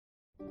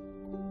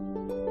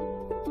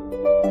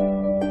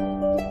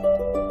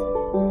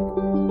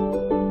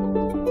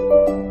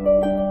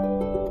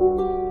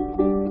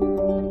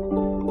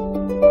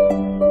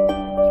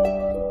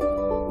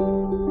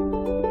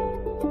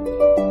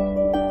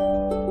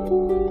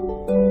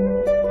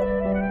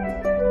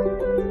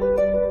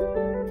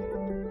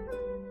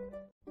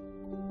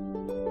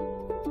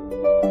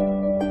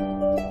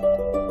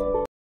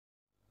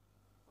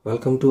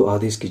Welcome to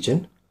Adi's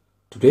kitchen.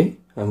 Today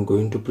I am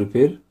going to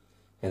prepare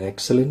an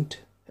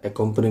excellent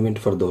accompaniment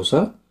for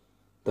dosa,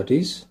 that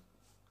is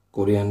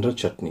coriander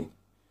chutney.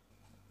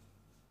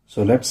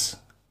 So let's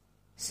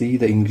see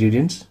the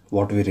ingredients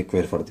what we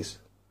require for this.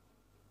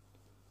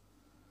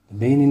 The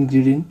main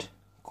ingredient,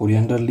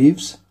 coriander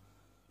leaves.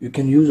 You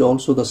can use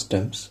also the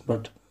stems,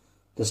 but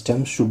the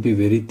stems should be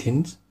very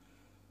thin.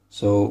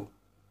 So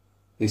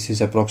this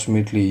is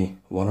approximately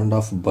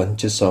 1.5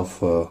 bunches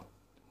of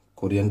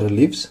coriander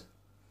leaves.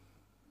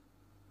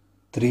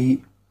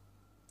 3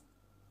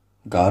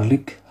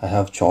 garlic, I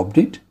have chopped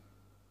it.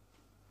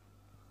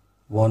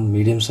 1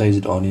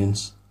 medium-sized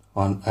onions,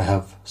 I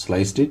have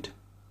sliced it.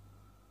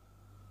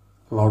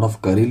 A lot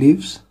of curry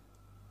leaves.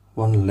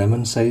 1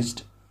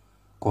 lemon-sized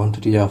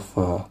quantity of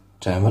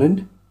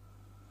tamarind.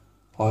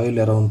 Oil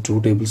around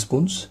 2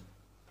 tablespoons.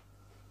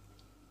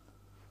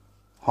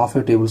 Half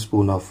a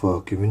tablespoon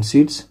of cumin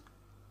seeds.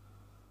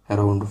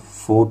 Around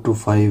 4 to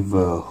 5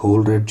 whole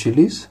red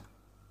chilies.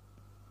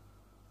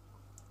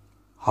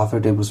 Half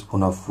a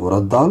tablespoon of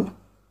urad dal,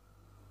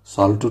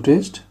 salt to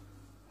taste,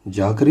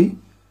 jaggery.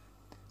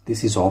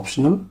 This is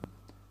optional.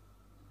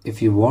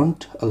 If you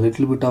want a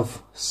little bit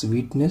of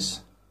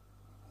sweetness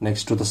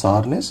next to the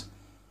sourness,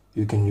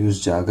 you can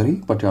use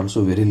jaggery, but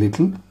also very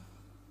little.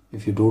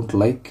 If you don't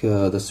like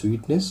the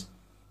sweetness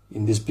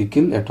in this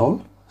pickle at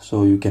all,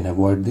 so you can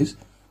avoid this.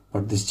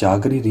 But this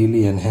jaggery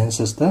really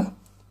enhances the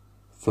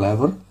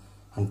flavor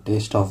and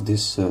taste of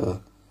this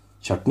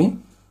chutney,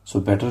 so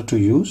better to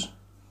use.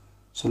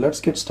 So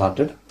let's get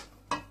started.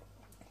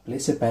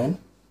 Place a pan.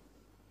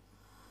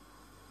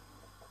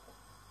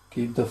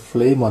 Keep the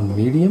flame on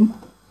medium.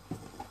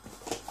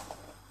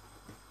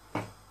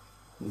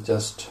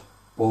 Just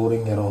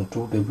pouring around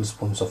 2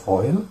 tablespoons of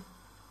oil.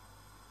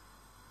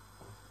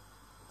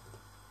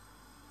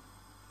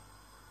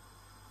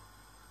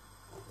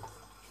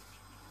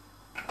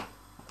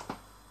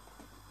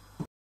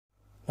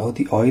 Now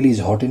the oil is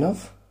hot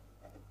enough.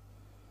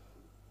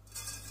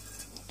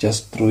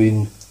 Just throw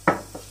in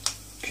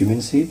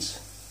cumin seeds.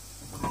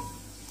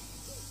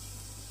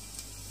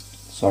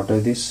 Saute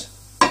this.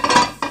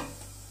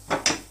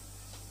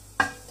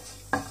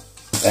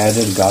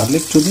 Added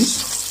garlic to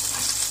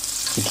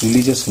this. It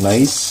releases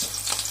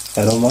nice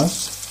aromas.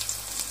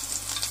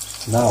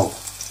 Now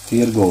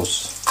here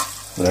goes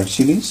red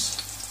chilies.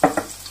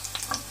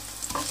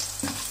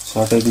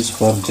 Saute this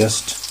for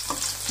just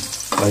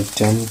like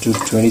 10 to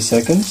 20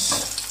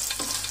 seconds.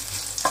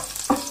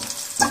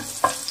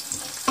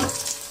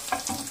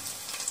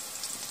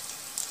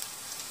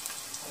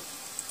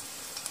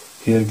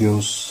 Here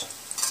goes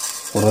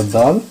urad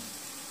dal.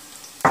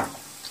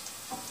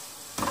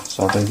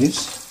 Saute this.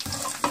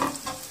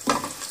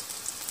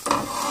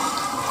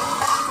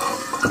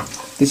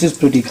 This is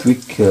pretty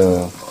quick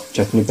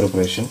chutney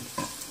preparation.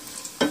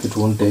 It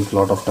won't take a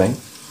lot of time.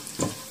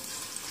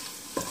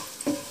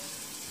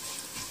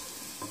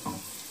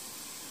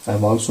 I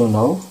am also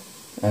now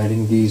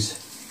adding these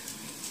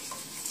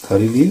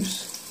curry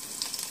leaves.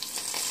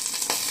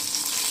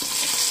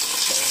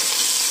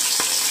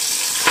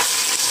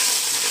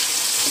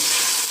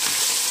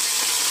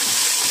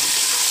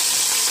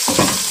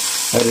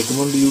 I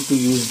recommend you to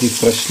use the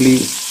freshly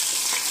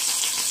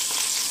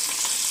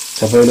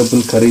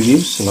available curry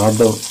leaves, not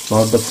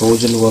the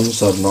frozen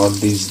ones or not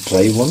these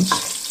dry ones.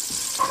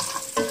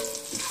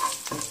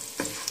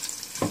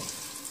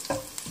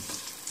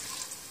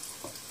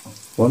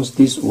 Once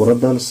this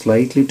urad dal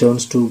slightly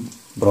turns to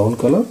brown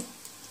color,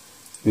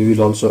 we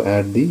will also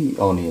add the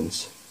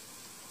onions.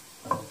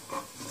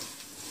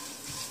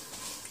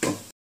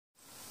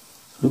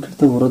 Look at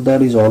the urad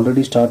dal is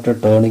already started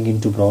turning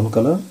into brown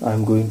color. I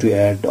am going to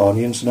add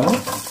onions now.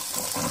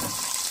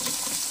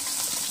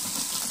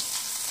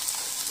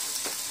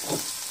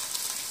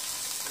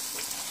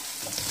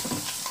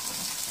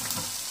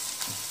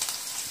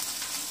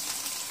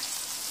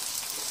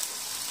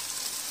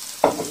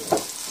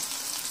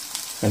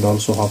 And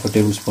also half a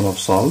tablespoon of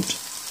salt.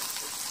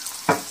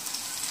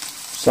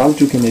 Salt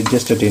you can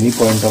adjust at any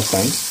point of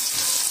time.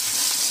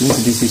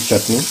 Since this is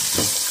chutney,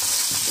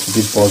 it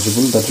is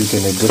possible that you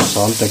can adjust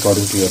salt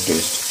according to your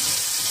taste.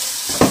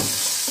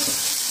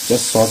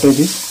 Just saute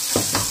this.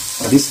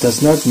 This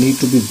does not need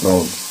to be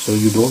brown, so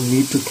you don't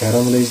need to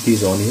caramelize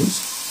these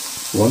onions.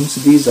 Once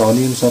these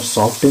onions are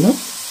soft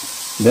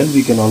enough, then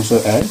we can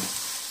also add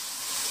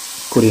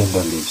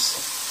coriander leaves.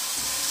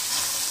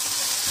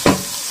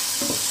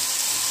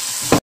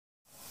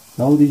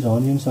 Now these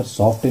onions are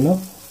soft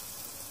enough.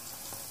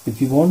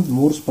 If you want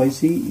more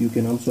spicy, you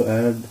can also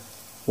add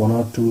 1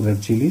 or 2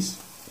 red chilies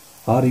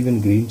or even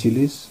green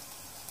chilies.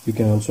 You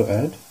can also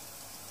add.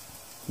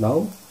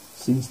 Now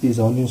since these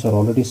onions are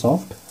already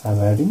soft, I am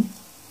adding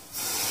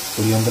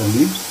coriander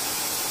leaves.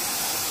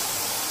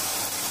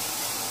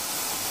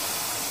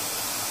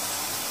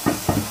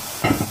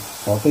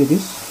 Saute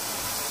this.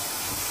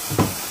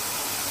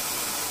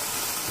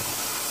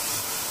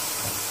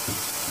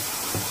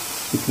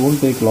 It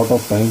won't take a lot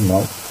of time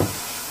now.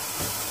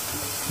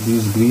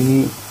 These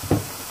greeny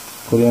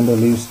coriander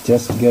leaves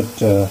just get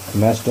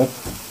mashed up.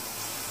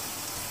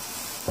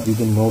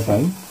 within no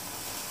time.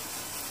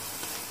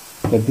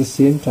 At the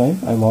same time,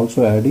 I am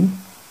also adding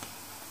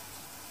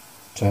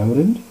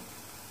tamarind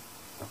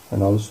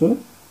and also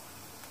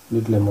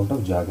little amount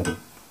of jaggery.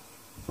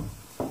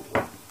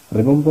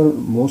 Remember,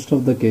 most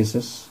of the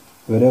cases,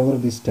 wherever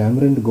this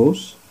tamarind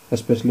goes,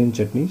 especially in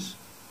chutneys,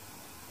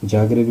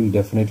 jaggery will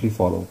definitely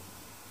follow.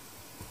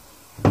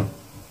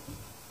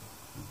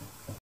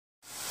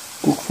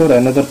 Cook for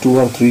another 2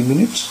 or 3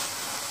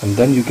 minutes, and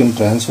then you can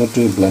transfer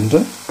to a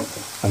blender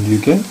and you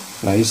can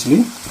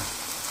nicely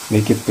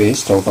make a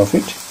paste out of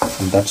it,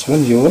 and that's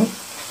when your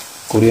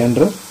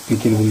coriander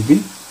pickle will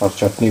be, or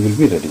chutney will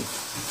be ready.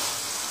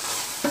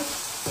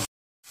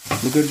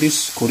 Look at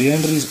this,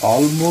 coriander is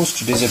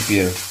almost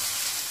disappeared.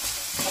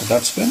 So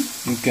that's when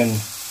you can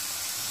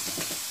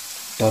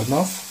turn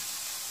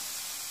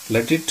off,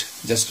 let it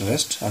just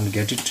rest and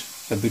get it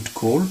a bit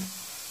cold,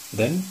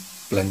 then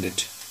blend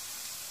it.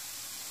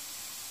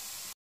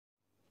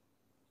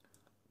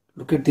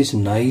 Look at this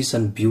nice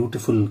and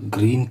beautiful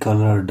green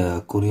colored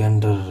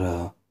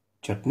coriander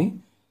chutney.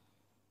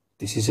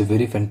 This is a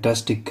very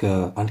fantastic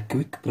and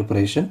quick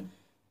preparation.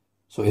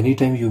 So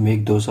anytime you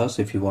make dosas,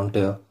 if you want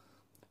a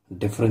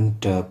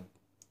different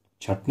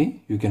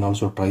chutney, you can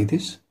also try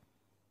this.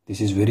 This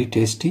is very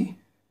tasty,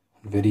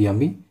 very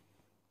yummy.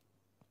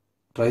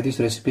 Try this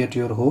recipe at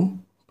your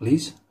home.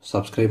 Please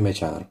subscribe my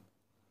channel.